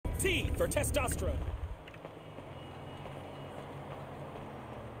T for testosterone.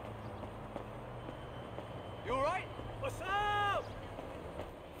 You alright? What's up?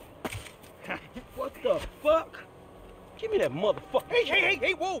 What the fuck? Give me that motherfucker.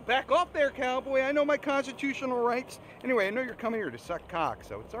 Hey, whoa, back off there, cowboy. I know my constitutional rights. Anyway, I know you're coming here to suck cock,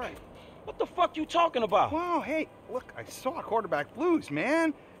 so it's all right. What the fuck you talking about? Wow, hey, look, I saw Quarterback Blues,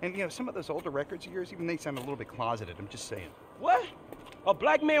 man. And, you know, some of those older records of yours, even they sound a little bit closeted. I'm just saying. What? A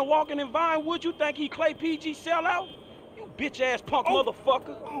black man walking in Vinewood, you think he Clay PG sellout? You bitch-ass punk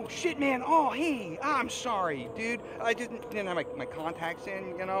motherfucker. Oh, shit, man. Oh, hey, I'm sorry, dude. I didn't have my contacts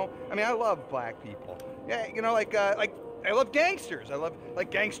in, you know? I mean, I love black people. Yeah, you know, like, I love gangsters. I love, like,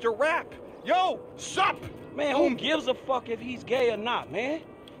 gangster rap. Yo, sup? Man, who gives a fuck if he's gay or not, man?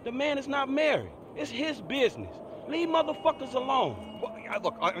 The man is not married. It's his business. Leave motherfuckers alone. Well,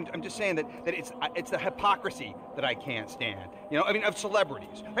 look, I'm just saying that it's the hypocrisy that I can't stand. You know, I mean, of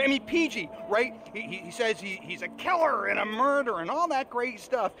celebrities. Right? I mean, PG, right? He says he's a killer and a murderer and all that great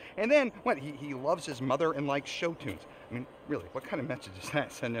stuff. And then, what, he loves his mother and likes show tunes. I mean, really, what kind of message is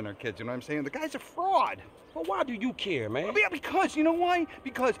that sending our kids? You know what I'm saying? The guy's a fraud. Well, why do you care, man? Well, yeah, because, you know why?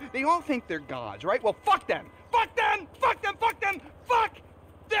 Because they all think they're gods, right? Well, fuck them! Fuck them! Fuck them! Fuck them! Fuck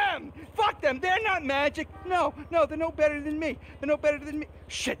them! Fuck them! They're not magic! No, they're no better than me. They're no better than me.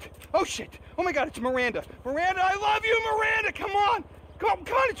 Shit! Oh, shit! Oh my god, it's Miranda! Miranda, I love you, Miranda! Come on! Come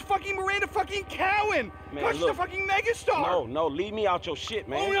on, it's fucking Miranda fucking Cowan! Man, she's look, a fucking megastar! No, leave me out your shit,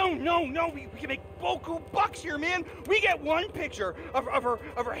 man. Oh, no, we can make boku bucks here, man! We get one picture of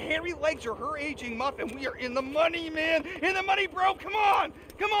her hairy legs or her aging muff, and we are in the money, man! In the money, bro! Come on!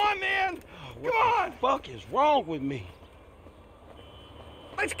 Come on, man! Come on! What the fuck is wrong with me?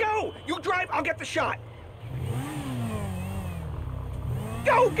 Let's go! You drive, I'll get the shot.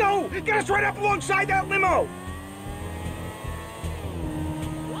 Go! Get us right up alongside that limo!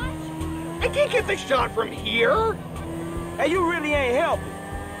 What? I can't get the shot from here! Hey, you really ain't helping.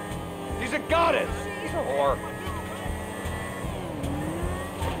 She's a goddess! She's a whore.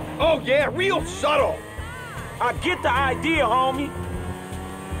 Oh yeah, real subtle! I get the idea, homie.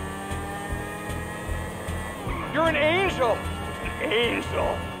 You're an angel!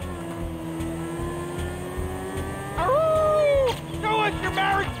 Angel! Oh! Show us your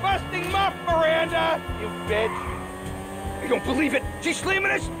marriage-busting muff, Miranda! You bitch! I don't believe it! She's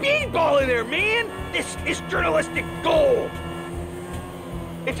slamming a speedball in there, man! This is journalistic gold!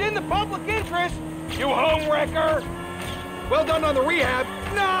 It's in the public interest, you homewrecker! Well done on the rehab.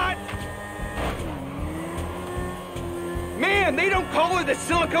 Not! Man, they don't call her the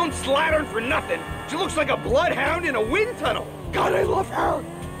silicone slattern for nothing. She looks like a bloodhound in a wind tunnel. God, I love her.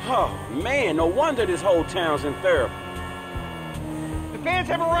 Oh, man, no wonder this whole town's in therapy. The fans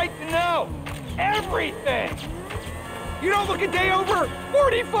have a right to know everything. You don't look a day over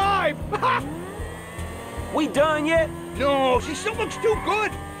 45. We done yet? No, she still looks too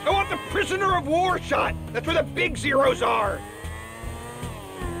good. I want the prisoner of war shot. That's where the big zeros are.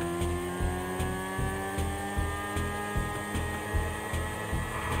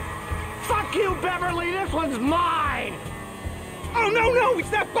 Fuck you, Beverly! This one's mine! Oh, no, it's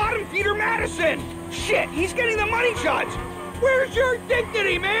that bottom feeder Madison! Shit, he's getting the money shots! Where's your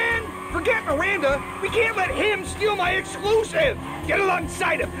dignity, man? Forget Miranda, we can't let him steal my exclusive! Get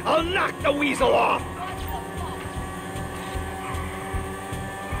alongside him, I'll knock the weasel off!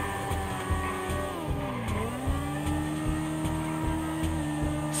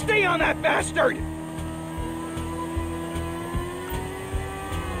 Stay on that bastard!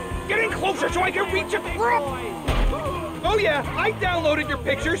 Get in closer so I can reach a throat! Oh yeah, I downloaded your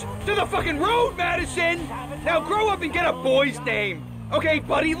pictures to the fucking road, Madison! Now grow up and get a boy's name. Okay,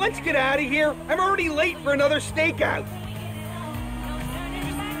 buddy, let's get out of here. I'm already late for another stakeout.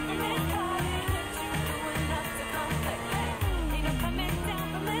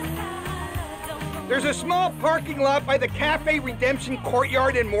 There's a small parking lot by the Cafe Redemption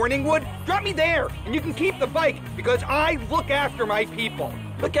Courtyard in Morningwood. Drop me there, and you can keep the bike, because I look after my people.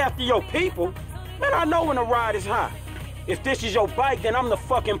 Look after your people? Man, I know when a ride is hot. If this is your bike, then I'm the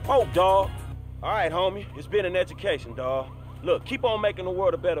fucking Pope, dawg. All right, homie, it's been an education, dawg. Look, keep on making the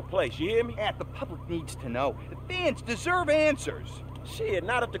world a better place, you hear me? Yeah, the public needs to know. The fans deserve answers. Shit,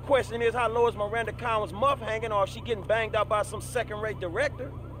 not if the question is how low is Miranda Cowan's muff hanging or if she getting banged out by some second-rate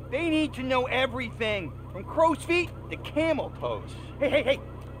director. They need to know everything, from crow's feet to camel toes. Hey.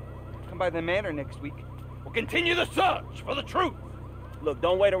 Come by the manor next week. We'll continue the search for the truth. Look,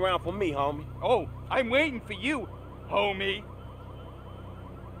 don't wait around for me, homie. Oh, I'm waiting for you, homie.